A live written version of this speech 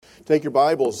Take your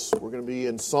Bibles. We're going to be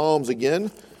in Psalms again,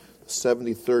 the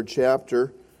 73rd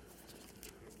chapter.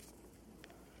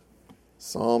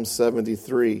 Psalm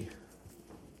 73.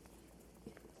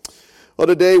 Well,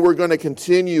 today we're going to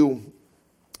continue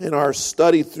in our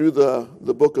study through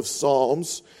the book of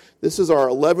Psalms. This is our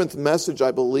 11th message,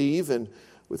 I believe, and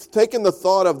we've taken the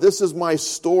thought of this is my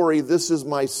story, this is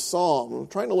my psalm. I'm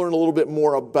trying to learn a little bit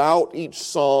more about each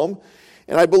psalm,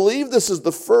 and I believe this is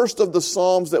the first of the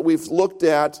psalms that we've looked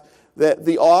at that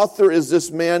the author is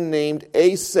this man named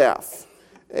Asaph.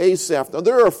 Asaph. Now,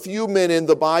 there are a few men in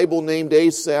the Bible named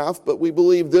Asaph, but we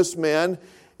believe this man,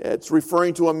 it's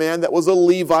referring to a man that was a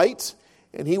Levite,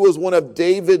 and he was one of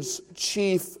David's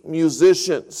chief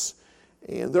musicians.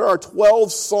 And there are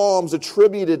 12 psalms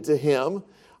attributed to him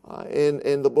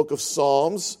in the book of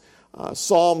Psalms.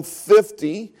 Psalm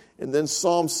 50, and then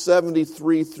Psalm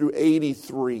 73 through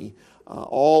 83,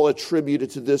 all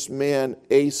attributed to this man,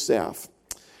 Asaph.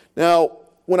 Now,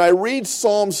 when I read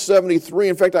Psalm 73,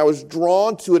 in fact, I was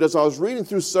drawn to it as I was reading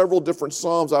through several different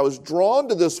psalms. I was drawn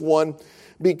to this one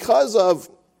because of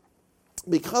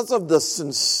the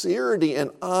sincerity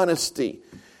and honesty.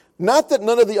 Not that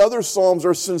none of the other psalms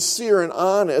are sincere and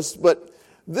honest, but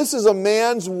this is a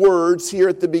man's words here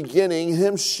at the beginning,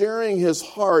 him sharing his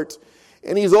heart,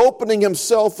 and he's opening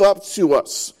himself up to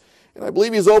us. And I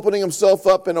believe he's opening himself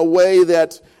up in a way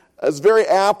that is very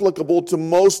applicable to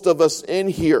most of us in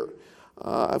here.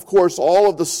 Of course, all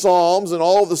of the Psalms and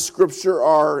all of the Scripture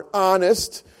are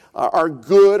honest, are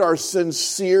good, are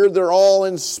sincere. They're all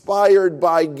inspired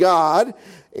by God.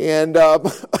 And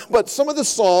but some of the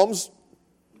Psalms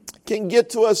can get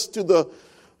to us to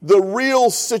the real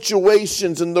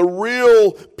situations and the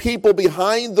real people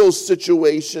behind those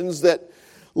situations that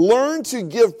learn to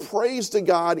give praise to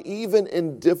God even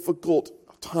in difficult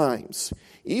times.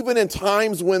 Even in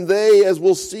times when they, as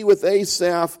we'll see with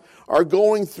Asaph, are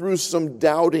going through some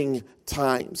doubting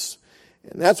times.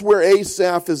 And that's where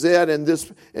Asaph is at in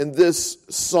this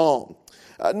psalm.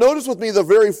 Notice with me the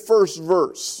very first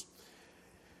verse.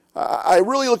 I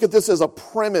really look at this as a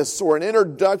premise or an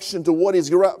introduction to what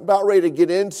he's about ready to get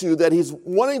into, that he's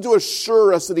wanting to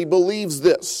assure us that he believes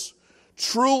this.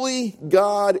 Truly,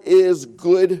 God is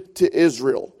good to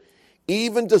Israel,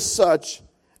 even to such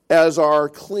as are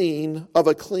of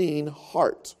a clean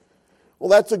heart. Well,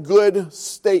 that's a good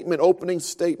statement, opening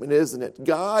statement, isn't it?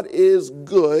 God is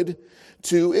good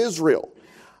to Israel.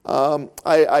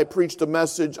 I preached a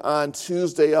message on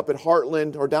Tuesday up at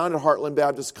Heartland, or down at Heartland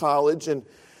Baptist College, and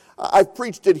I've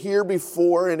preached it here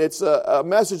before, and it's a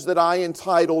message that I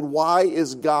entitled, Why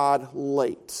is God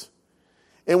Late?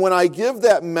 And when I give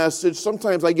that message,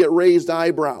 sometimes I get raised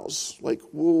eyebrows. Like,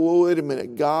 whoa, wait a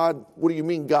minute, God, what do you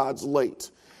mean God's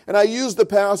late? And I use the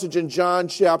passage in John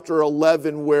chapter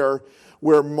 11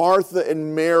 where Martha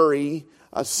and Mary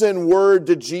send word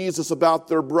to Jesus about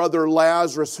their brother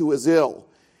Lazarus who is ill.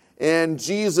 And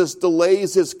Jesus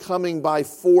delays his coming by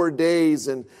 4 days,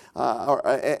 and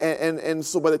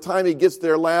so by the time he gets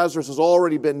there, Lazarus has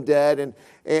already been dead and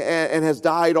has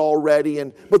died already.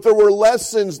 But there were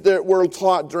lessons that were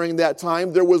taught during that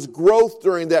time. There was growth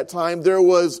during that time. There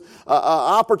was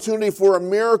opportunity for a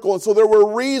miracle, and so there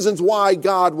were reasons why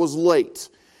God was late.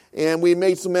 And we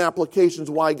made some applications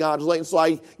why God is late. And so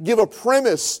I give a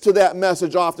premise to that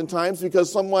message oftentimes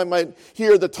because someone might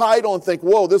hear the title and think,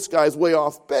 whoa, this guy's way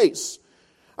off base.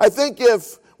 I think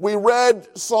if we read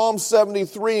Psalm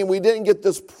 73 and we didn't get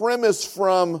this premise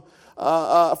from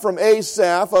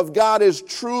Asaph of God is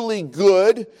truly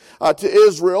good to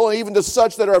Israel, and even to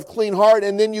such that are of clean heart,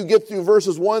 and then you get through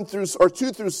verses 2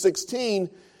 through 16,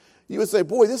 you would say,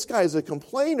 boy, this guy's a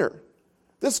complainer.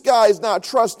 This guy's not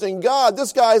trusting God.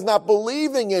 This guy's not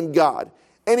believing in God.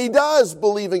 And he does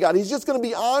believe in God. He's just going to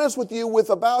be honest with you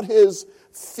about his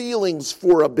feelings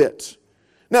for a bit.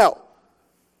 Now,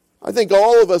 I think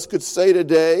all of us could say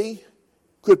today,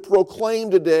 could proclaim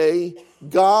today,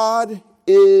 God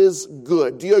is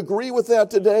good. Do you agree with that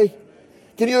today?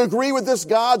 Can you agree with this?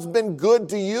 God's been good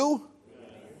to you?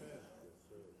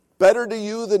 Better to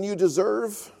you than you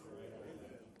deserve?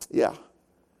 Yeah.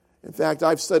 In fact,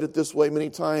 I've said it this way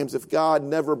many times. If God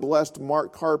never blessed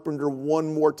Mark Carpenter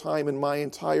one more time in my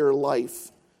entire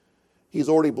life, He's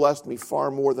already blessed me far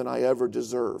more than I ever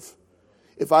deserve.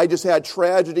 If I just had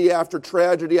tragedy after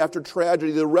tragedy after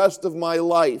tragedy the rest of my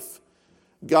life,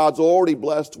 God's already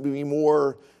blessed me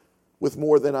with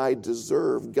more than I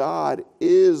deserve. God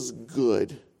is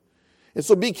good. And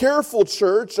so be careful,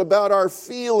 church, about our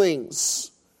feelings.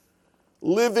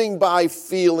 Living by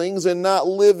feelings and not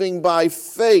living by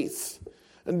faith.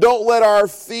 And don't let our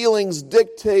feelings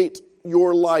dictate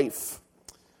your life.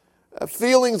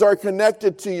 Feelings are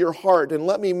connected to your heart. And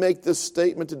let me make this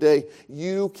statement today.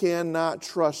 You cannot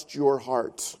trust your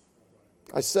heart.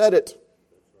 I said it.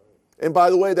 And by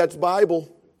the way, that's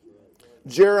Bible.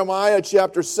 Jeremiah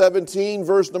chapter 17,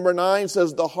 verse number 9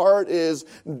 says, the heart is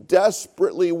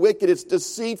desperately wicked. It's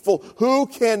deceitful. Who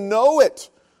can know it?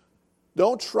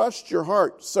 Don't trust your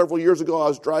heart. Several years ago, I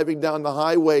was driving down the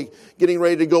highway, getting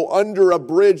ready to go under a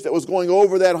bridge that was going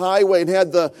over that highway and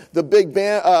had the big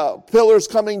pillars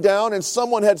coming down, and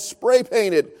someone had spray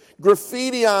painted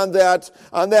graffiti on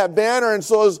that banner, and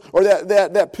so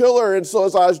that pillar. And so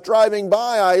as I was driving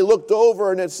by, I looked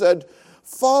over and it said,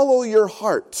 "Follow your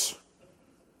heart."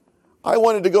 I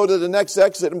wanted to go to the next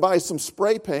exit and buy some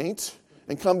spray paint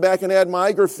and come back and add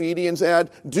my graffiti and add,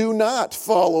 "Do not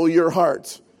follow your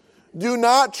heart." Do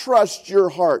not trust your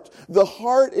heart. The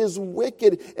heart is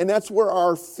wicked, and that's where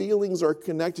our feelings are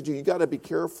connected to. You've got to be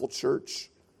careful, church.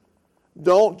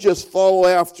 Don't just follow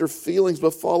after feelings,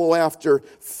 but follow after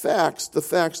facts, the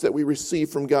facts that we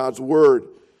receive from God's Word.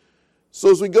 So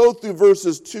as we go through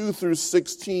verses 2 through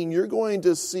 16, you're going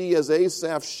to see as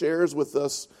Asaph shares with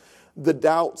us the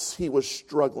doubts he was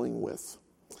struggling with.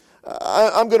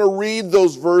 I'm going to read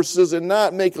those verses and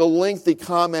not make a lengthy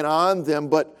comment on them,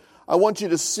 but I want you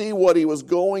to see what he was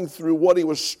going through, what he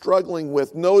was struggling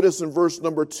with. Notice in verse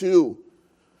number 2,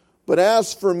 "But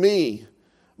as for me,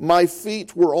 my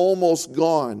feet were almost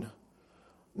gone.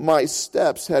 My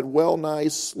steps had well nigh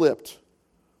slipped.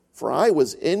 For I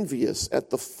was envious at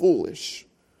the foolish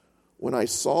when I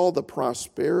saw the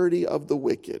prosperity of the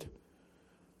wicked.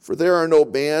 For there are no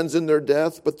bands in their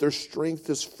death, but their strength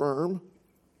is firm.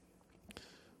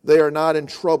 They are not in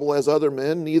trouble as other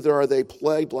men, neither are they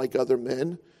plagued like other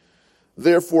men.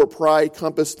 Therefore pride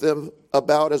compassed them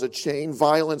about as a chain,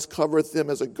 violence covereth them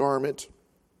as a garment.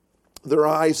 Their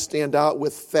eyes stand out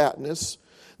with fatness.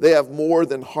 They have more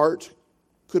than heart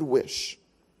could wish.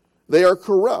 They are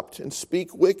corrupt and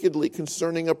speak wickedly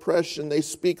concerning oppression. They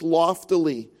speak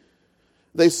loftily.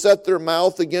 They set their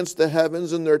mouth against the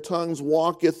heavens, and their tongues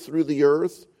walketh through the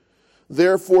earth.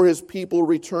 Therefore his people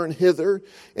return hither,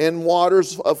 and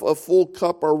waters of a full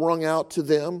cup are wrung out to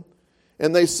them.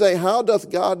 And they say, How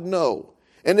doth God know?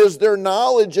 And is there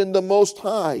knowledge in the Most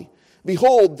High?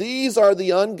 Behold, these are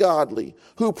the ungodly,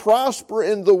 who prosper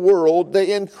in the world.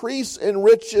 They increase in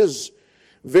riches.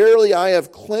 Verily I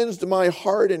have cleansed my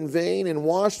heart in vain, and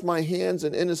washed my hands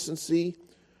in innocency.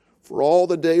 For all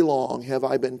the day long have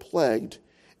I been plagued,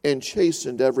 and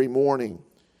chastened every morning.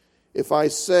 If I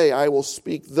say I will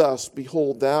speak thus,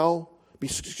 behold,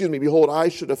 I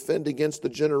should offend against the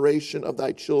generation of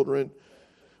thy children.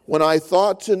 When I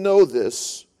thought to know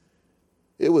this,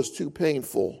 it was too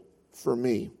painful for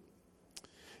me."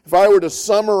 If I were to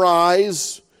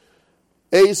summarize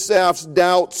Asaph's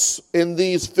doubts in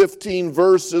these 15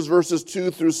 verses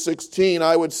 2 through 16,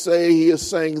 I would say he is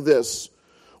saying this: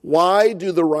 why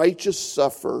do the righteous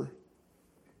suffer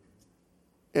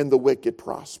and the wicked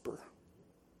prosper?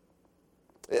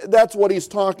 That's what he's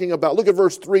talking about. Look at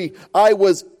verse 3. "I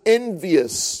was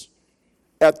envious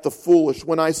at the foolish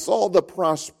when I saw the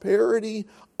prosperity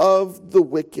of the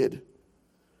wicked."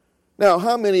 Now,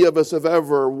 how many of us have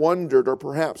ever wondered or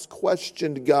perhaps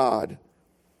questioned God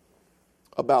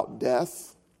about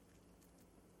death,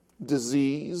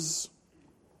 disease,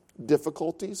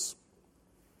 difficulties?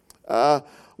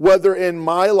 Whether in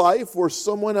my life or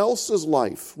someone else's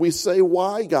life, we say,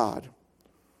 "Why, God?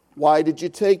 Why did you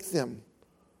take them?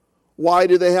 Why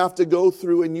do they have to go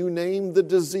through?" And you name the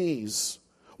disease.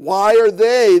 Why are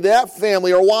they, that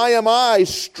family, or why am I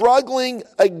struggling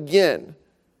again?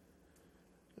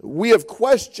 We have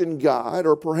questioned God,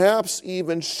 or perhaps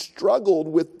even struggled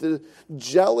with the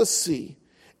jealousy,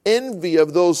 envy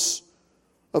of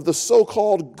the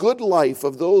so-called good life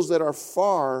of those that are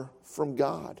far from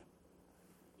God.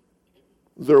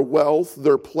 Their wealth,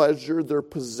 their pleasure, their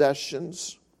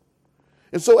possessions.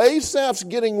 And so Asaph's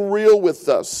getting real with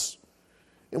us.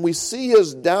 And we see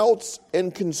his doubts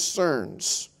and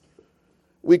concerns.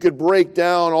 We could break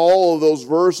down all of those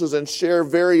verses and share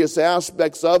various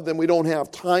aspects of them. We don't have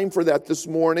time for that this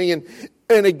morning.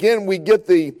 And again, we get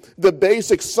the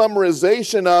basic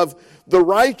summarization of the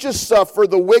righteous suffer,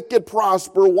 the wicked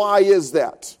prosper. Why is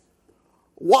that?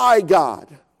 Why, God?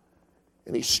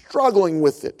 And he's struggling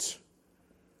with it.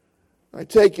 I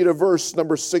take you to verse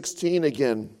number 16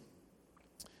 again.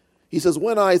 He says,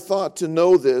 "When I thought to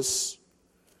know this,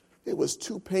 it was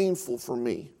too painful for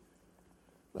me."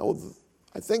 Now,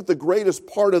 I think the greatest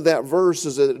part of that verse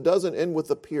is that it doesn't end with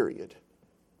a period.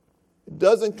 It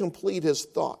doesn't complete his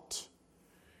thought.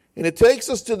 And it takes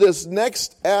us to this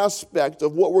next aspect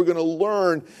of what we're going to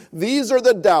learn. These are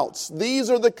the doubts. These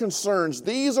are the concerns.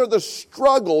 These are the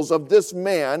struggles of this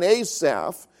man,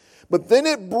 Asaph. But then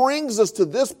it brings us to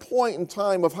this point in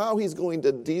time of how he's going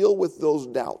to deal with those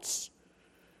doubts.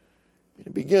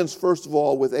 It begins, first of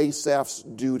all, with Asaph's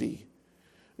duty.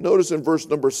 Notice in verse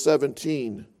number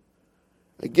 17,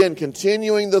 again,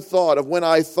 continuing the thought of when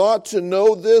I thought to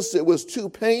know this, it was too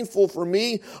painful for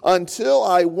me until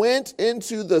I went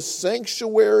into the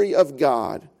sanctuary of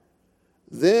God.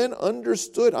 Then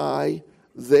understood I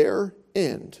their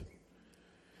end.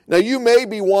 Now, you may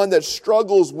be one that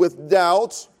struggles with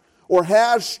doubt or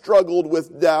has struggled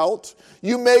with doubt.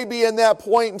 You may be in that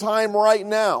point in time right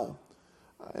now.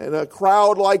 In a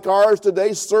crowd like ours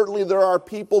today, certainly there are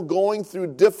people going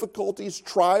through difficulties,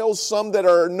 trials, some that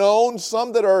are known,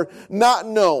 some that are not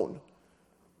known.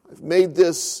 I've made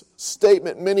this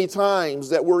statement many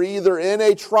times that we're either in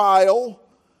a trial,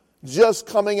 just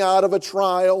coming out of a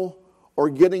trial, or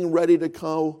getting ready to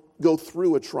go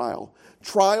through a trial.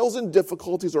 Trials and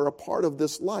difficulties are a part of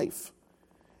this life.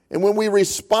 And when we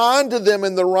respond to them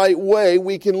in the right way,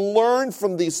 we can learn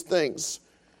from these things.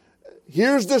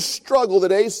 Here's the struggle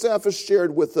that Asaph has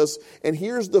shared with us, and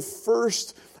here's the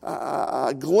first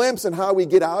glimpse in how we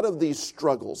get out of these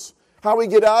struggles, how we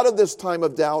get out of this time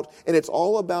of doubt, and it's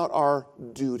all about our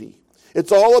duty.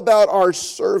 It's all about our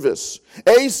service.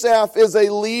 Asaph is a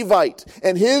Levite,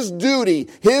 and his duty,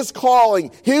 his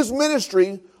calling, his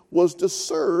ministry was to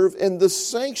serve in the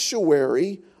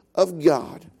sanctuary of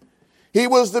God. He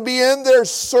was to be in there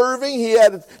serving. He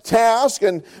had a task.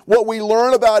 And what we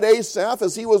learn about Asaph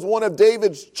is he was one of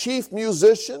David's chief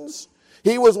musicians.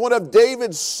 He was one of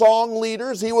David's song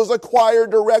leaders. He was a choir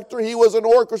director. He was an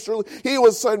orchestra. He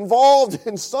was involved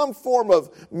in some form of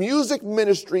music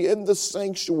ministry in the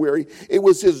sanctuary. It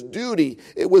was his duty.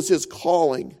 It was his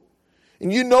calling.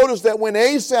 And you notice that when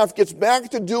Asaph gets back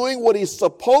to doing what he's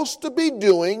supposed to be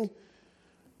doing,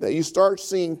 that you start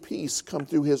seeing peace come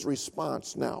through his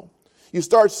response now. You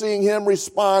start seeing him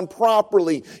respond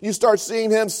properly. You start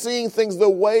seeing him seeing things the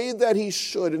way that he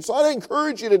should. And so I'd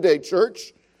encourage you today,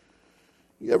 church.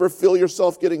 You ever feel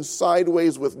yourself getting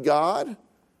sideways with God,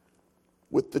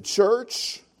 with the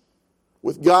church,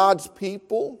 with God's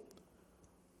people?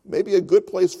 Maybe a good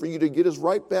place for you to get is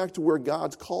right back to where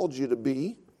God's called you to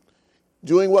be,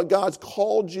 doing what God's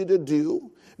called you to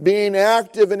do, being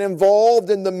active and involved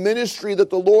in the ministry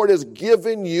that the Lord has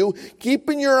given you,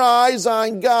 keeping your eyes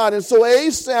on God. And so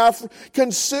Asaph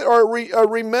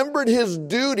remembered his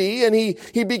duty, and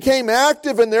he became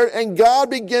active in there, and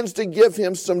God begins to give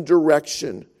him some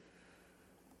direction.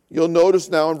 You'll notice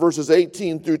now in verses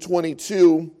 18 through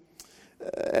 22,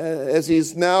 as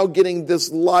he's now getting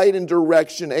this light and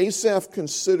direction, Asaph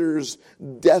considers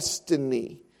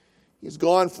destiny. He's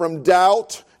gone from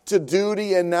doubt to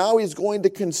duty, and now he's going to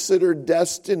consider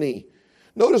destiny.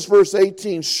 Notice verse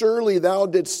 18, surely thou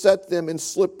didst set them in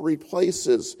slippery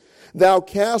places. Thou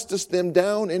castest them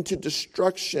down into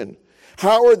destruction.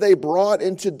 How are they brought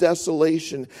into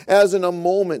desolation? As in a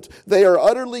moment, they are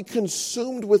utterly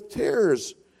consumed with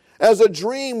terrors. As a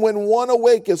dream when one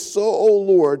awaketh, so, O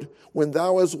Lord, when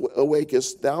thou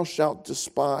awakest, thou shalt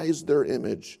despise their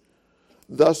image.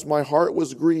 Thus my heart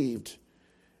was grieved,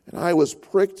 and I was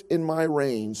pricked in my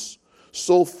reins.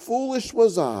 So foolish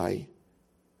was I,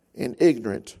 and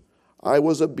ignorant. I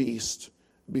was a beast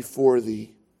before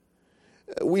thee.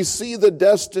 We see the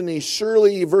destiny.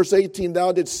 Surely, verse 18,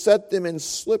 thou didst set them in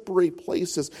slippery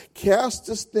places,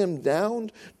 castest them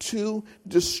down to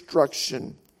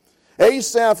destruction.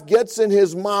 Asaph gets in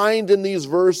his mind in these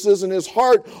verses and his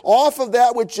heart off of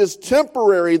that which is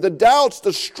temporary, the doubts,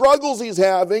 the struggles he's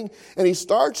having, and he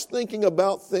starts thinking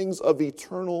about things of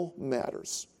eternal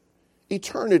matters.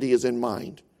 Eternity is in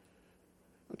mind.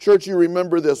 Church, you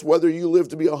remember this, whether you live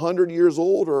to be 100 years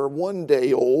old or 1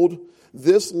 day old,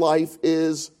 this life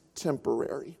is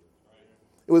temporary.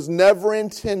 It was never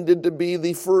intended to be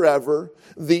the forever,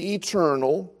 the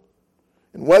eternal.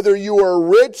 And whether you are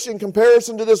rich in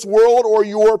comparison to this world or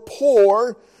you are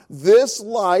poor, this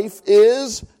life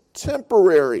is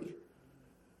temporary.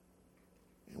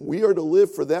 We are to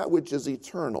live for that which is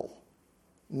eternal,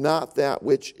 not that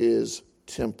which is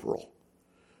temporal.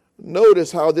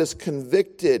 Notice how this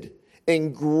convicted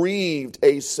and grieved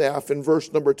Asaph in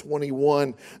verse number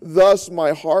 21. Thus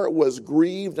my heart was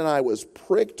grieved, and I was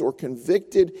pricked or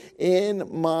convicted in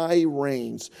my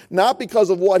reins. Not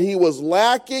because of what he was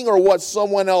lacking or what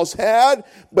someone else had,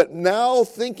 but now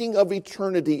thinking of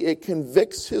eternity, it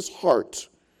convicts his heart.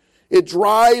 It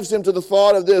drives him to the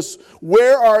thought of this: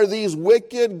 where are these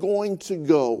wicked going to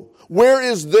go? Where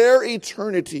is their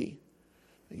eternity?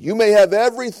 You may have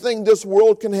everything this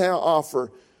world can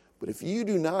offer, but if you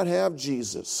do not have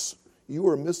Jesus, you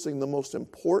are missing the most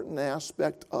important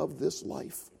aspect of this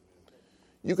life.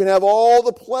 You can have all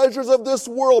the pleasures of this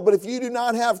world, but if you do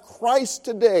not have Christ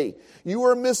today, you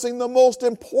are missing the most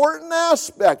important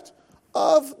aspect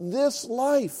of this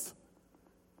life.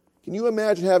 Can you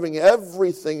imagine having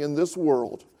everything in this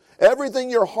world, everything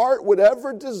your heart would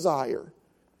ever desire,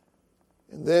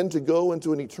 and then to go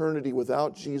into an eternity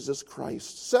without Jesus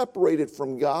Christ, separated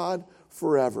from God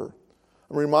forever?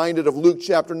 I'm reminded of Luke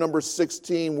chapter number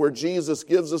 16, where Jesus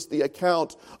gives us the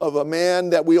account of a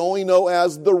man that we only know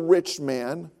as the rich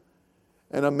man,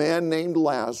 and a man named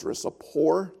Lazarus, a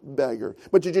poor beggar.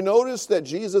 But did you notice that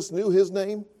Jesus knew his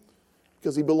name?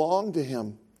 Because he belonged to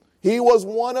him. He was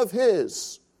one of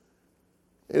his.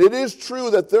 And it is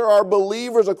true that there are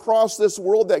believers across this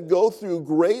world that go through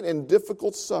great and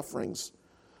difficult sufferings.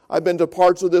 I've been to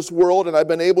parts of this world, and I've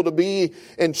been able to be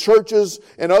in churches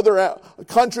in other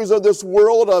countries of this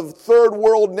world of third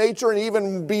world nature and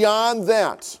even beyond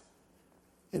that,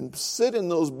 and sit in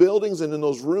those buildings and in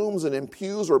those rooms and in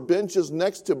pews or benches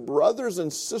next to brothers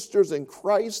and sisters in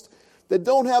Christ that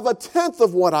don't have a tenth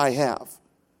of what I have.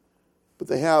 But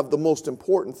they have the most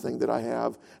important thing that I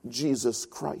have, Jesus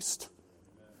Christ.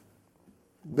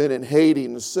 Been in Haiti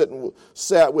and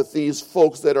sat with these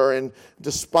folks that are in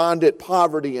despondent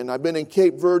poverty, and I've been in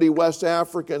Cape Verde, West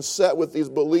Africa, and sat with these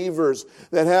believers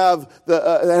that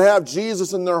have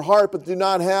Jesus in their heart but do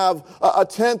not have a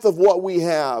tenth of what we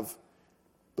have.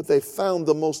 But they found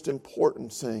the most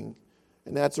important thing,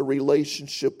 and that's a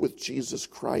relationship with Jesus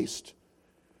Christ.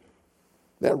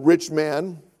 That rich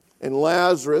man and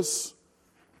Lazarus,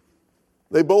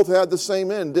 they both had the same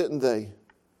end, didn't they?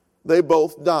 They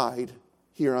both died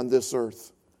here on this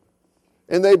earth.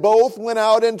 And they both went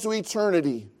out into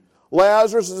eternity.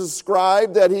 Lazarus is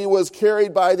described that he was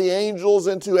carried by the angels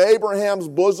into Abraham's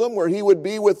bosom, where he would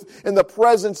be in the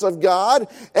presence of God.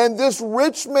 And this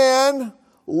rich man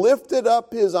lifted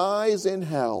up his eyes in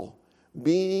hell,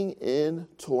 being in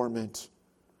torment.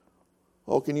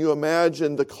 Oh, can you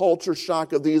imagine the culture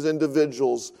shock of these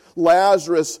individuals?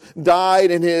 Lazarus died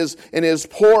in his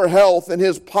poor health and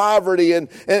his poverty and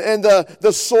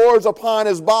the sores upon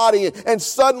his body, and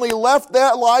suddenly left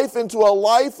that life into a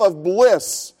life of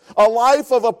bliss, a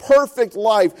life of a perfect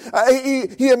life.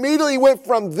 He immediately went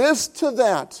from this to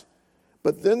that.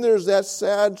 But then there's that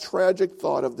sad, tragic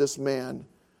thought of this man,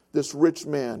 this rich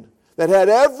man, that had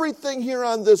everything here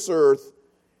on this earth,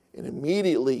 and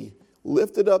immediately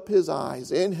lifted up his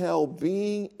eyes in hell,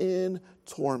 being in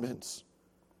torments.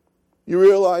 You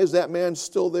realize that man's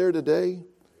still there today?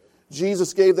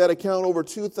 Jesus gave that account over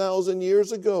 2,000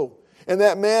 years ago. And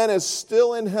that man is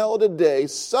still in hell today,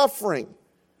 suffering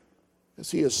as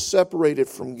he is separated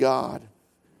from God.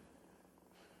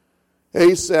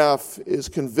 Asaph is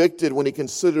convicted when he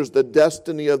considers the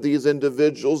destiny of these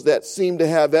individuals that seem to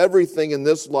have everything in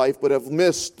this life but have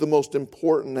missed the most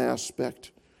important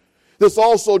aspect. This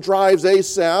also drives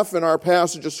Asaph in our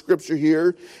passage of Scripture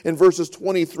here in verses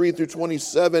 23 through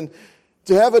 27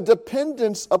 to have a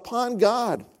dependence upon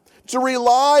God, to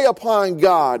rely upon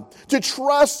God, to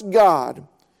trust God.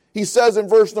 He says in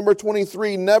verse number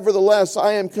 23, "Nevertheless,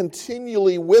 I am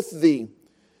continually with thee."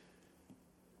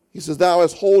 He says, "Thou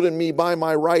hast holden me by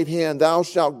my right hand. Thou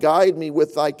shalt guide me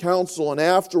with thy counsel, and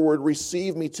afterward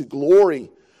receive me to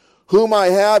glory. Whom I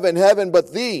have in heaven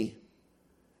but thee?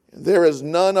 And there is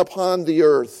none upon the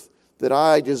earth that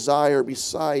I desire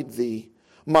beside thee.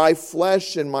 My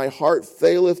flesh and my heart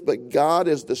faileth, but God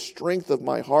is the strength of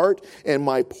my heart and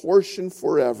my portion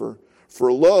forever.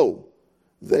 For lo,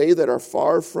 they that are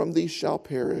far from thee shall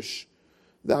perish.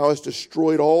 Thou hast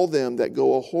destroyed all them that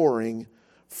go a-whoring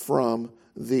from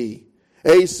thee."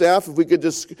 Asaph, if we could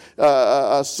just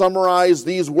summarize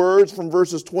these words from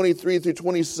verses 23 through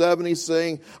 27, he's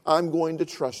saying, I'm going to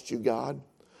trust you, God.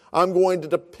 I'm going to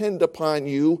depend upon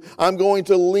you. I'm going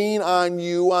to lean on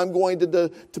you. I'm going to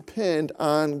depend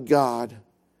on God.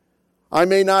 I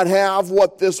may not have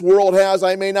what this world has.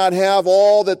 I may not have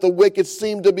all that the wicked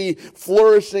seem to be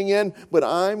flourishing in, but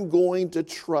I'm going to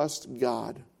trust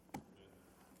God.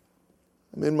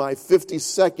 I'm in my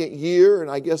 52nd year,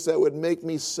 and I guess that would make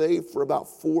me saved for about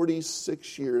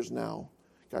 46 years now.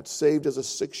 Got saved as a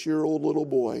 6-year-old little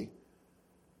boy.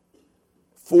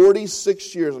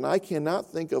 46 years, and I cannot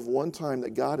think of one time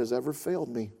that God has ever failed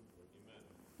me.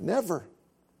 Never.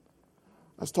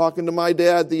 I was talking to my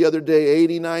dad the other day,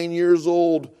 89 years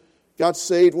old, got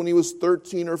saved when he was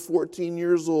 13 or 14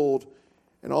 years old,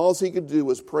 and all he could do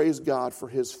was praise God for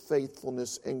his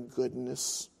faithfulness and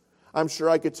goodness. I'm sure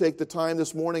I could take the time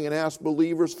this morning and ask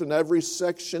believers from every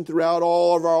section throughout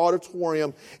all of our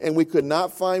auditorium, and we could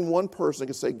not find one person who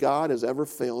could say, God has ever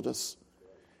failed us.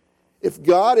 If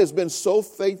God has been so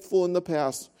faithful in the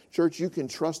past, church, you can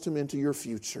trust Him into your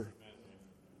future.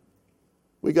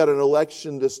 We got an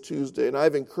election this Tuesday, and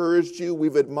I've encouraged you,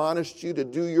 we've admonished you to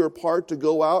do your part to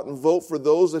go out and vote for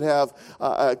those that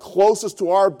have closest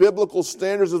to our biblical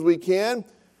standards as we can.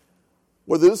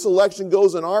 Whether this election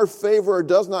goes in our favor or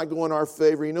does not go in our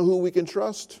favor, you know who we can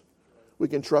trust? We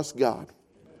can trust God.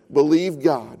 Believe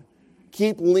God.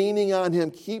 Keep leaning on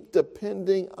Him. Keep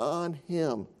depending on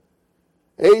Him.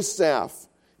 Asaph,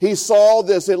 he saw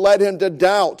this. It led him to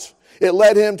doubt. It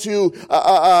led him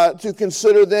to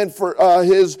consider then for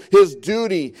his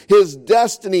duty, his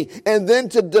destiny, and then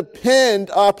to depend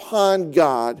upon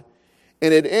God.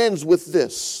 And it ends with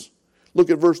this. Look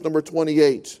at verse number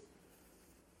 28.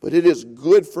 But it is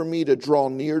good for me to draw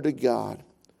near to God.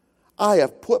 I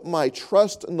have put my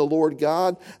trust in the Lord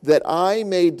God, that I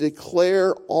may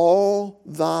declare all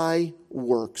thy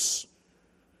works.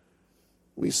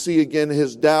 We see again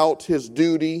his doubt, his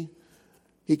duty.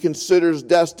 He considers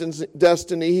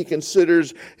destiny. He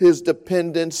considers his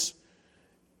dependence.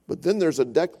 But then there's a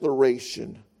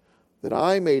declaration that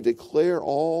I may declare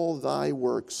all thy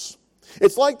works.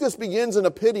 It's like this begins in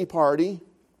a pity party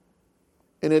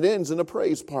and it ends in a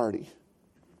praise party.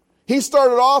 He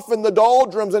started off in the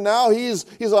doldrums and now he's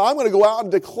like, I'm going to go out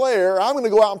and declare, I'm going to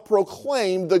go out and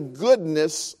proclaim the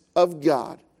goodness of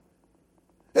God.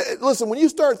 Listen, when you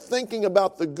start thinking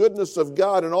about the goodness of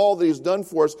God and all that He's done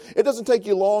for us, it doesn't take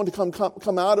you long to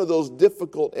come out of those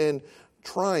difficult and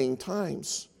trying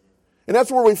times. And that's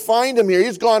where we find him here.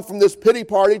 He's gone from this pity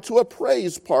party to a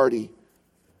praise party.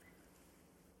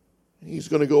 He's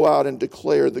going to go out and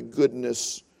declare the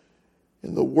goodness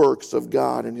and the works of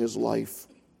God in his life.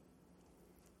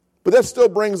 But that still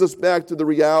brings us back to the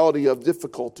reality of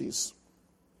difficulties.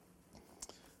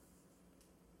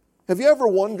 Have you ever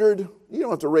wondered, you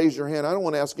don't have to raise your hand, I don't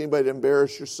want to ask anybody to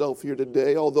embarrass yourself here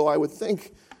today, although I would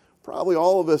think probably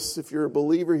all of us, if you're a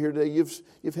believer here today,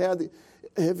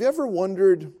 have you ever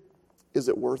wondered, is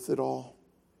it worth it all?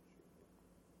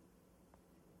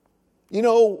 You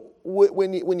know,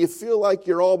 when you feel like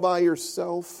you're all by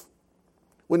yourself,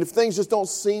 when things just don't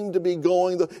seem to be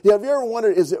going, have you ever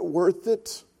wondered, is it worth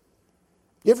it?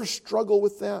 You ever struggle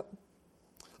with that?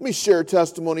 Let me share a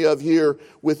testimony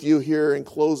with you here in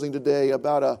closing today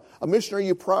about a missionary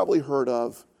you probably heard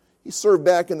of. He served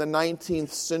back in the 19th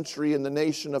century in the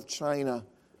nation of China.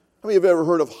 How many have ever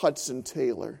heard of Hudson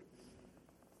Taylor?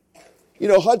 You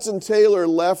know, Hudson Taylor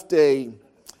left a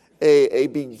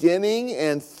beginning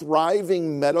and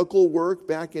thriving medical work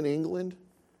back in England.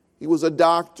 He was a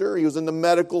doctor. He was in the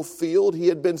medical field. He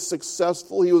had been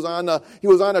successful. He was on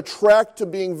a track to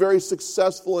being very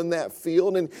successful in that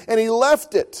field, and he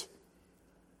left it.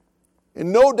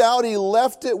 And no doubt he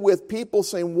left it with people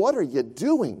saying, "What are you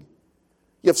doing?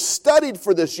 You've studied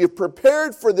for this. You've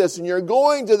prepared for this, and you're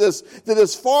going to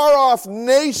this far-off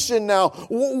nation now.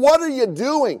 What are you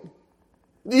doing?"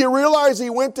 Do you realize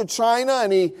he went to China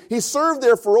and he served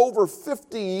there for over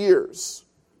 50 years?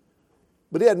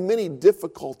 But he had many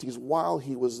difficulties while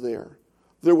he was there.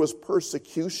 There was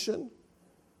persecution.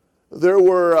 There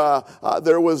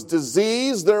was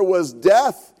disease. There was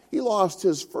death. He lost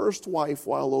his first wife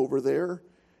while over there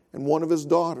and one of his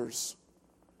daughters.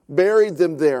 Buried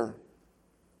them there.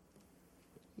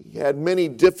 He had many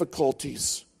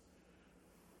difficulties.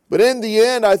 But in the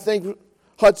end, I think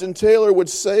Hudson Taylor would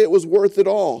say it was worth it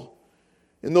all.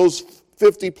 In those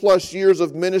 50-plus years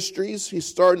of ministries, he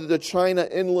started the China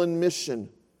Inland Mission.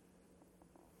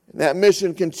 And that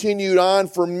mission continued on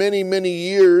for many, many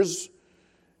years.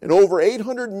 And over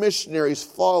 800 missionaries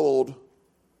followed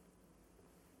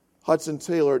Hudson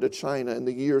Taylor to China in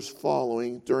the years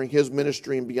following. During his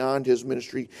ministry and beyond his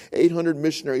ministry, 800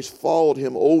 missionaries followed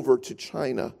him over to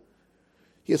China.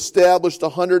 He established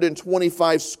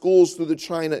 125 schools through the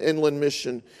China Inland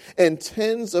Mission. And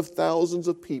tens of thousands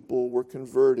of people were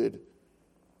converted,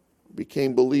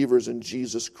 became believers in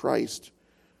Jesus Christ.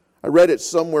 I read it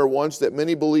somewhere once that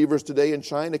many believers today in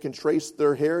China can trace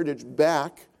their heritage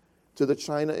back to the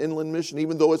China Inland Mission.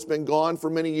 Even though it's been gone for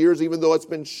many years, even though it's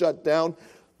been shut down,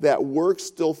 that work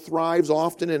still thrives,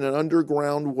 often in an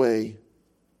underground way.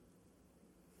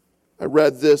 I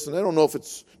read this, and I don't know if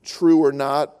it's true or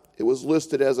not. It was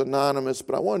listed as anonymous,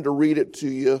 but I wanted to read it to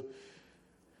you.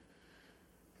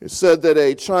 It said that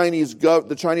the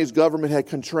Chinese government had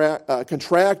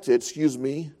contracted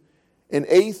an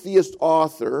atheist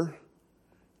author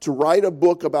to write a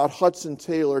book about Hudson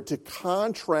Taylor to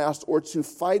contrast or to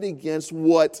fight against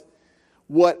what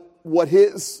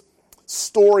his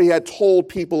story had told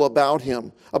people about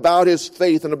him, about his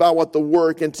faith and about what the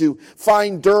work, and to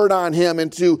find dirt on him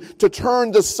and to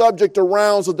turn the subject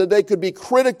around so that they could be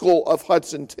critical of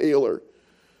Hudson Taylor.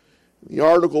 The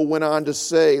article went on to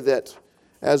say that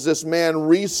as this man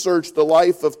researched the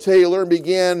life of Taylor and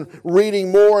began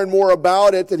reading more and more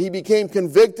about it, that he became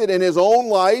convicted in his own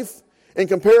life in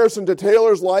comparison to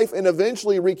Taylor's life, and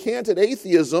eventually recanted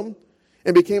atheism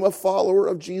and became a follower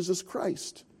of Jesus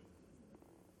Christ.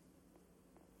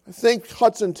 I think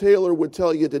Hudson Taylor would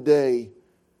tell you today,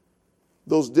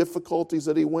 those difficulties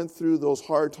that he went through, those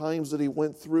hard times that he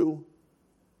went through,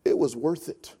 it was worth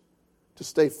it to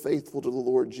stay faithful to the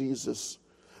Lord Jesus.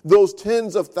 Those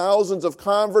tens of thousands of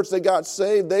converts that got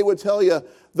saved, they would tell you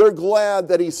they're glad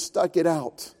that he stuck it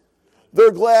out.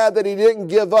 They're glad that he didn't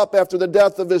give up after the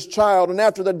death of his child and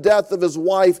after the death of his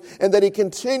wife, and that he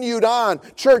continued on.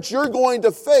 Church, you're going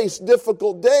to face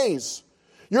difficult days.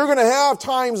 You're going to have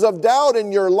times of doubt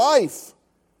in your life.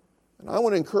 And I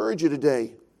want to encourage you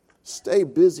today, stay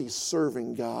busy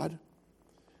serving God.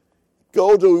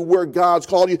 Go to where God's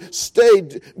called you. Stay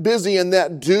busy in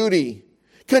that duty.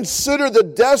 Consider the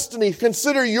destiny.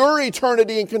 Consider your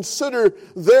eternity and consider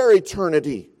their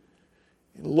eternity.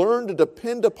 And learn to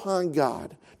depend upon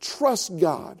God. Trust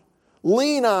God.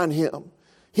 Lean on Him.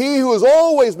 He who has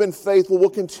always been faithful will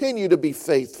continue to be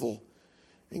faithful.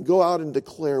 And go out and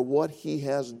declare what He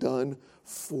has done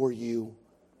for you.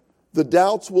 The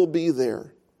doubts will be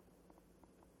there.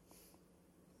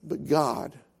 But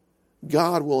God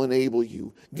will enable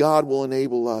you. God will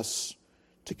enable us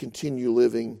to continue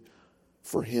living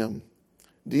for Him.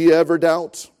 Do you ever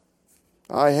doubt?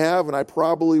 I have, and I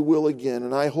probably will again.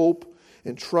 And I hope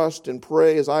and trust and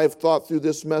pray as I have thought through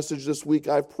this message this week.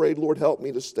 I've prayed, Lord, help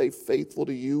me to stay faithful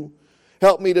to You.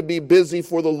 Help me to be busy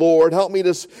for the Lord. Help me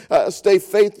to stay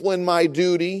faithful in my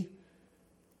duty.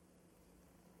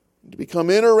 To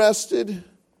become interested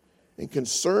and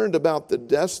concerned about the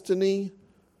destiny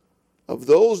of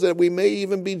those that we may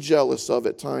even be jealous of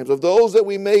at times, of those that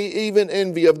we may even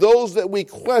envy, of those that we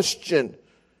question.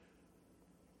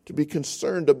 To be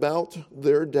concerned about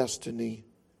their destiny.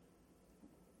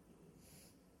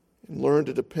 And learn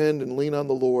to depend and lean on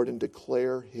the Lord and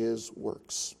declare His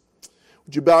works.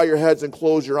 Would you bow your heads and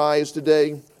close your eyes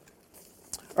today?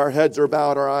 Our heads are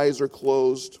bowed, our eyes are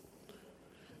closed.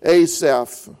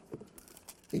 Asaph,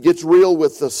 he gets real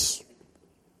with us.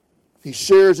 He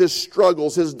shares his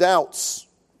struggles, his doubts.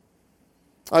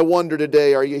 I wonder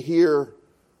today, are you here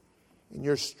and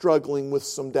you're struggling with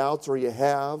some doubts, or you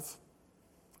have,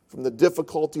 from the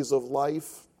difficulties of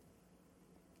life?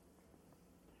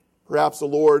 Perhaps the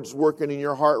Lord's working in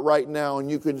your heart right now, and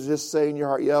you can just say in your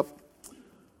heart, yep,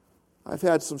 I've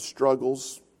had some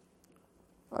struggles.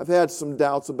 I've had some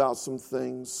doubts about some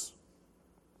things.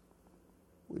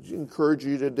 Would you encourage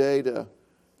you today to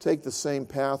take the same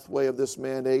pathway of this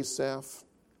man Asaph?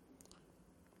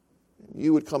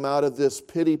 You would come out of this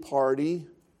pity party,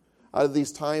 out of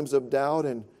these times of doubt,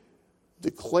 and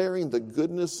declaring the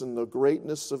goodness and the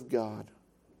greatness of God.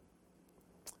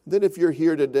 Then if you're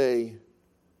here today,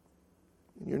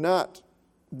 and you're not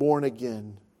born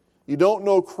again, you don't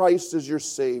know Christ as your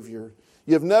Savior,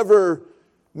 you've never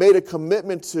made a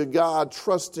commitment to God,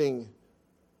 trusting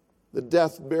the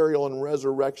death, burial, and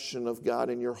resurrection of God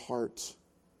in your heart.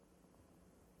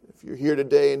 If you're here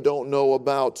today and don't know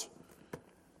about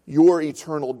your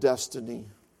eternal destiny,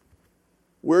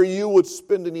 where you would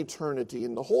spend an eternity,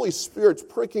 and the Holy Spirit's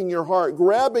pricking your heart,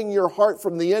 grabbing your heart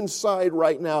from the inside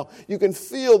right now, you can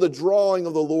feel the drawing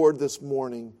of the Lord this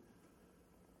morning.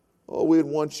 Oh, we'd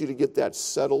want you to get that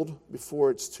settled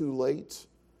before it's too late.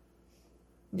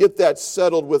 Get that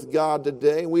settled with God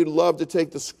today. We'd love to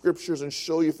take the Scriptures and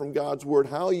show you from God's Word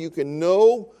how you can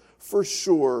know for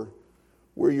sure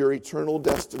where your eternal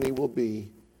destiny will be.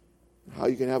 How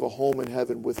you can have a home in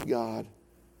heaven with God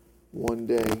one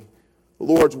day. The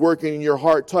Lord's working in your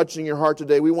heart, touching your heart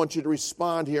today. We want you to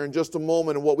respond here in just a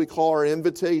moment in what we call our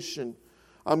invitation.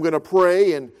 I'm going to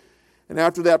pray, and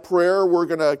after that prayer, we're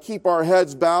going to keep our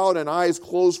heads bowed and eyes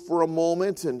closed for a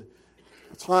moment, and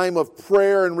a time of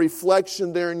prayer and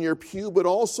reflection there in your pew, but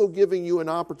also giving you an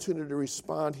opportunity to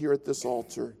respond here at this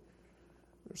altar.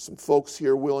 There's some folks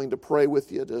here willing to pray with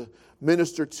you, to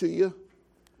minister to you,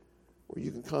 or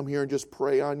you can come here and just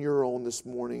pray on your own this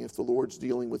morning if the Lord's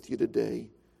dealing with you today.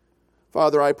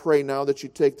 Father, I pray now that you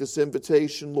take this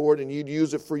invitation, Lord, and you'd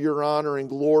use it for your honor and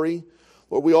glory.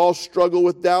 Lord, we all struggle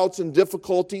with doubts and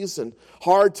difficulties and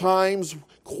hard times,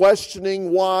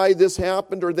 questioning why this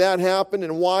happened or that happened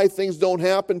and why things don't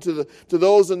happen to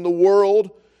those in the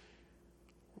world,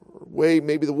 or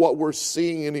maybe what we're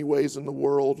seeing anyways in the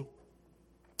world.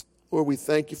 Lord, we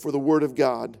thank you for the Word of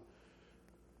God.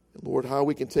 And Lord, how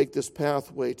we can take this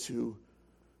pathway to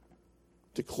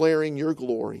declaring your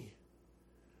glory.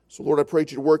 So Lord, I pray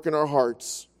that you'd work in our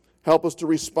hearts. Help us to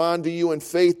respond to you in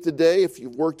faith today if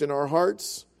you've worked in our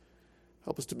hearts.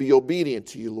 Help us to be obedient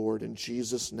to you, Lord, in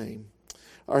Jesus' name.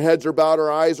 Our heads are bowed,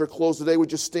 our eyes are closed today.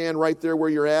 Would you stand right there where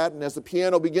you're at? And as the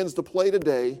piano begins to play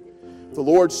today, the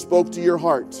Lord spoke to your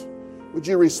heart. Would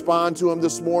you respond to him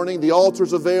this morning? The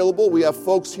altar's available. We have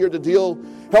folks here to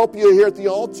help you here at the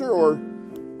altar, or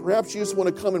perhaps you just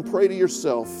want to come and pray to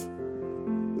yourself.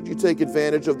 Would you take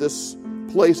advantage of this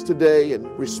place today and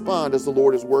respond as the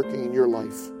Lord is working in your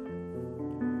life?